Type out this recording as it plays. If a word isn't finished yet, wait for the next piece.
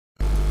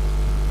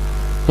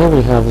Here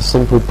we have a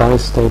simple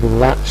bistable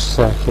latch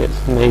circuit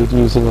made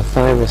using a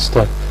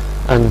thyristor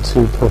and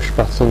two push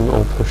button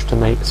or push to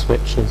make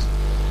switches.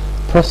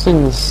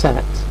 Pressing the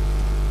set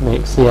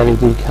makes the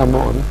LED come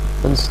on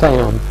and stay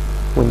on.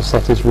 When the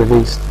set is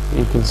released,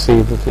 you can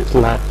see that it's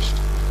latched,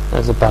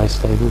 as a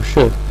bistable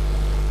should.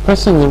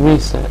 Pressing the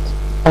reset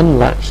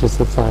unlatches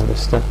the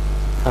thyristor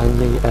and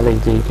the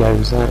LED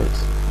goes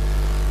out.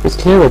 It's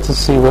clearer to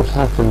see what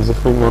happens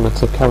if we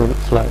monitor current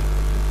flow.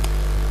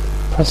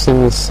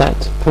 Pressing the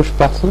set push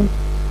button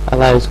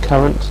allows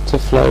current to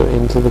flow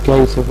into the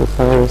gate of the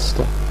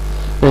thyristor.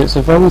 Now it's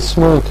a very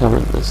small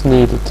current that's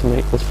needed to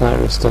make the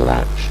thyristor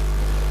latch.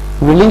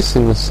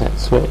 Releasing the set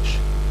switch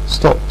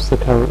stops the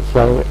current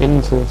flow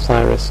into the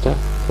thyristor.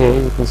 Here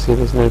you can see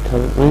there's no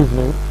current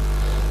movement,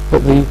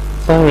 but the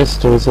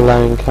thyristor is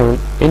allowing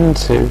current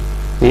into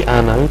the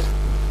anode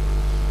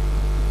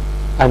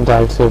and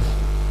out of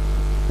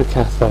the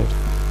cathode.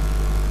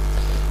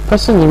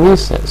 Pressing the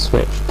reset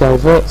switch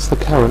diverts the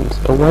current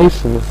away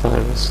from the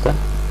thyristor,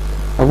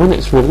 and when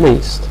it's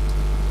released,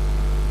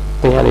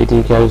 the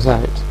LED goes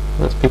out.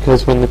 That's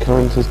because when the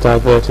current is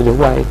diverted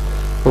away,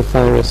 the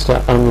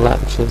thyristor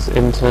unlatches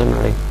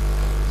internally.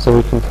 So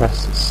we can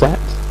press set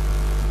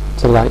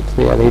to light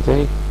the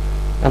LED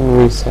and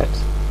reset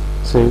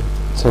to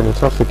turn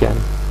it off again.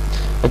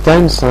 A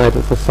downside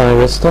of the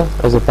thyristor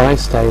as a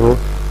bistable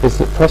is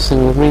that pressing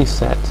the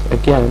reset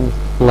again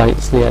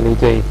lights the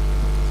LED.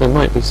 There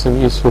might be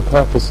some useful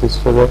purposes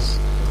for this,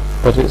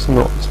 but it's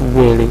not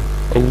really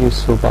a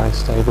useful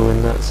bistable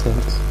in that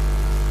sense.